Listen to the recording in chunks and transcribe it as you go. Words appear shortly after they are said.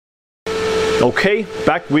Okay,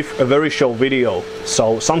 back with a very short video.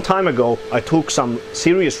 So some time ago I took some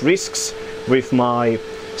serious risks with my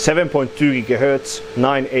 7.2 GHz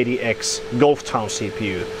 980X Gulftown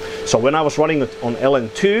CPU. So when I was running it on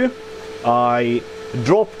LN2, I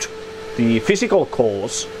dropped the physical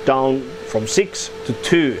cores down from 6 to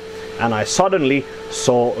 2, and I suddenly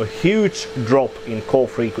saw a huge drop in core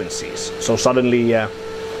frequencies. So suddenly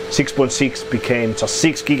 6.6 became just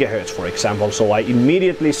 6 GHz, for example. So I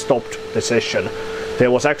immediately stopped the session.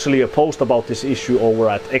 There was actually a post about this issue over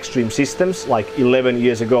at Extreme Systems like 11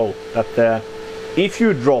 years ago, that if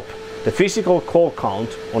you drop the physical core count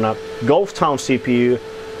on a Gulftown CPU,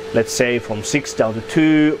 let's say from 6 down to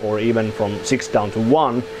 2 or even from 6 down to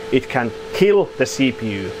 1, it can kill the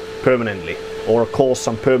CPU permanently or cause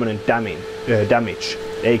some permanent damage,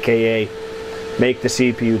 aka make the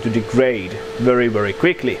CPU to degrade very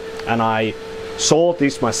quickly. And I saw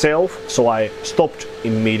this myself, so I stopped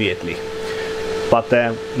immediately. But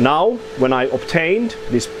now when I obtained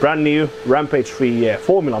this brand new Rampage III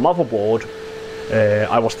Formula motherboard,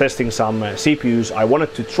 I was testing some CPUs. I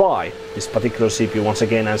wanted to try this particular CPU once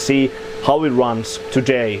again and see how it runs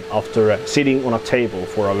today after sitting on a table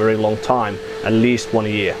for a very long time, at least 1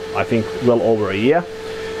 year, I think well over a year.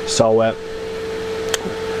 So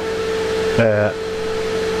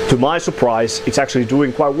to my surprise, it's actually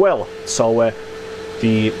doing quite well. So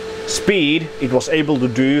the speed it was able to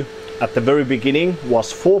do at the very beginning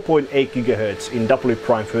was 4.8 GHz in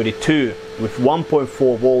WPrime 32 with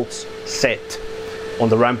 1.4 volts set on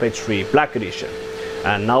the Rampage III Black Edition.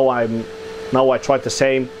 And now I tried the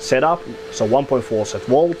same setup, so 1.4 set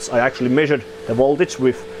volts. I actually measured the voltage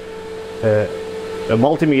with a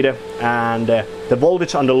multimeter, and the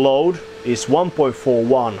voltage under load is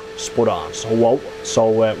 1.41 spot on, so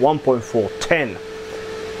 1.410,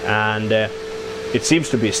 and it seems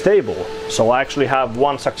to be stable. So I actually have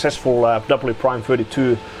one successful WPrime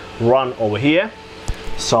 32 run over here.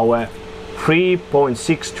 So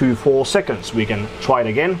 3.624 seconds. We can try it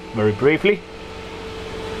again very briefly.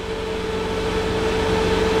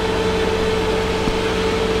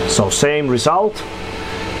 So same result,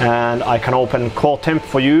 and I can open core temp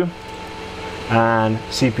for you and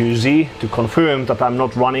CPU Z to confirm that I'm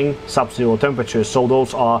not running sub-zero temperatures. So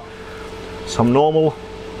those are some normal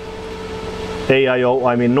AIO,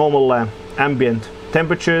 I mean normal ambient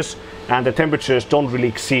temperatures, and the temperatures don't really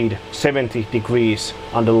exceed 70 degrees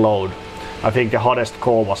under load. I think the hottest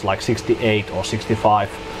core was like 68 or 65.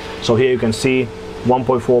 So here you can see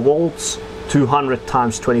 1.4 volts, 200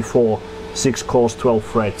 times 24, 6 cores, 12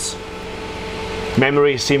 threads.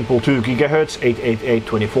 Memory simple 2 GHz,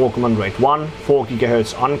 88824 command rate 1, 4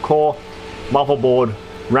 GHz uncore, motherboard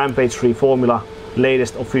Rampage III Formula,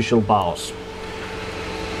 latest official BIOS.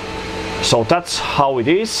 So that's how it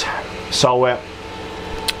is. So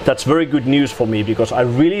that's very good news for me, because I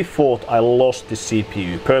really thought I lost the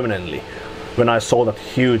CPU permanently when I saw that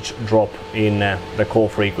huge drop in the core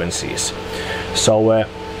frequencies. So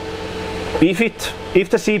if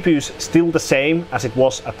the CPU is still the same as it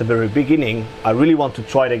was at the very beginning, I really want to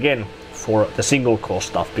try it again for the single core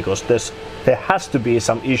stuff, because there has to be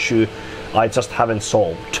some issue I just haven't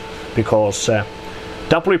solved, because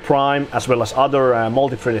WPrime as well as other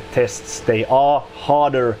multi-threaded tests, they are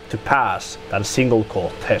harder to pass than single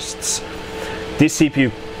core tests. This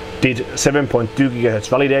CPU did 7.2 GHz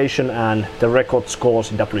validation, and the record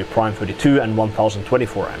scores in WPrime 32 and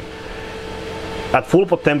 1024M. At full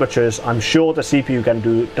pot temperatures, I'm sure the CPU can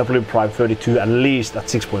do WPrime 32 at least at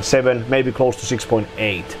 6.7, maybe close to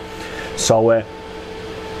 6.8. So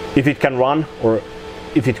if it can run, or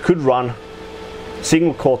if it could run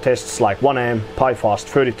single core tests like 1M, PyFast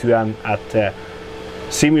 32M at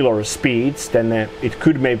similar speeds, then it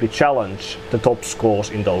could maybe challenge the top scores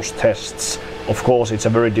in those tests. Of course, it's a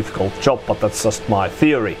very difficult job, but that's just my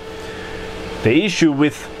theory. The issue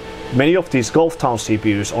with many of these Gulftown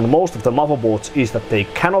CPUs on most of the motherboards is that they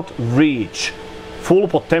cannot reach full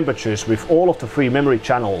pot temperatures with all of the free memory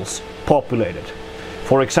channels populated.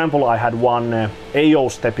 For example, I had one AO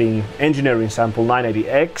stepping engineering sample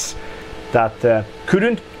 980X that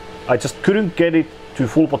I just couldn't get it to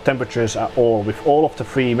full pot temperatures at all with all of the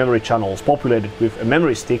free memory channels populated with a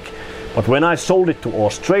memory stick. But when I sold it to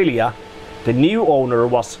Australia, the new owner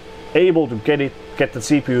was able to get the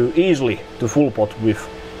CPU easily to full pot with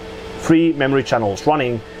free memory channels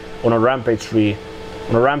running on a Rampage III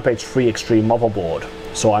Extreme motherboard.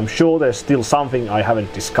 So I'm sure there's still something I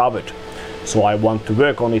haven't discovered. So I want to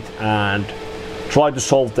work on it and try to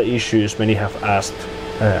solve the issues many have asked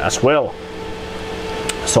as well.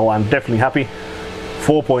 So I'm definitely happy.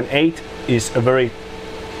 4.8 is a very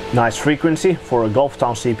nice frequency for a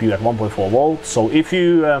Gulftown CPU at 1.4 volts. So if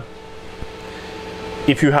you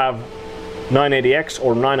if you have 980X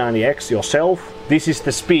or 990X yourself, this is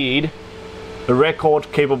the speed the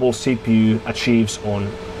record capable CPU achieves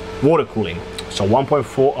on water cooling. So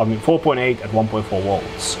 4.8 at 1.4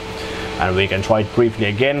 volts. And we can try it briefly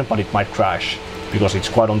again, but it might crash because it's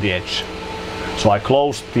quite on the edge. So I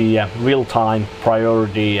closed the real-time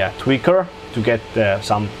priority tweaker to get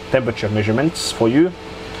some temperature measurements for you.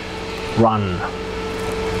 Run.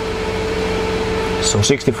 So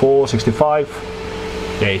 64, 65.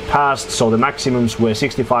 They passed, so the maximums were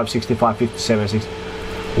 65, 65, 57,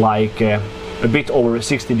 like a bit over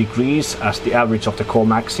 60 degrees as the average of the core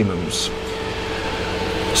maximums.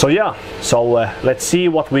 So yeah, so let's see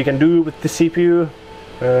what we can do with the CPU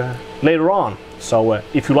later on. So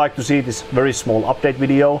if you like to see this very small update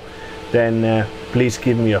video, then please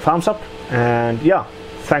give me a thumbs up. And yeah,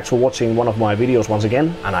 thanks for watching one of my videos once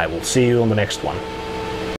again, and I will see you on the next one.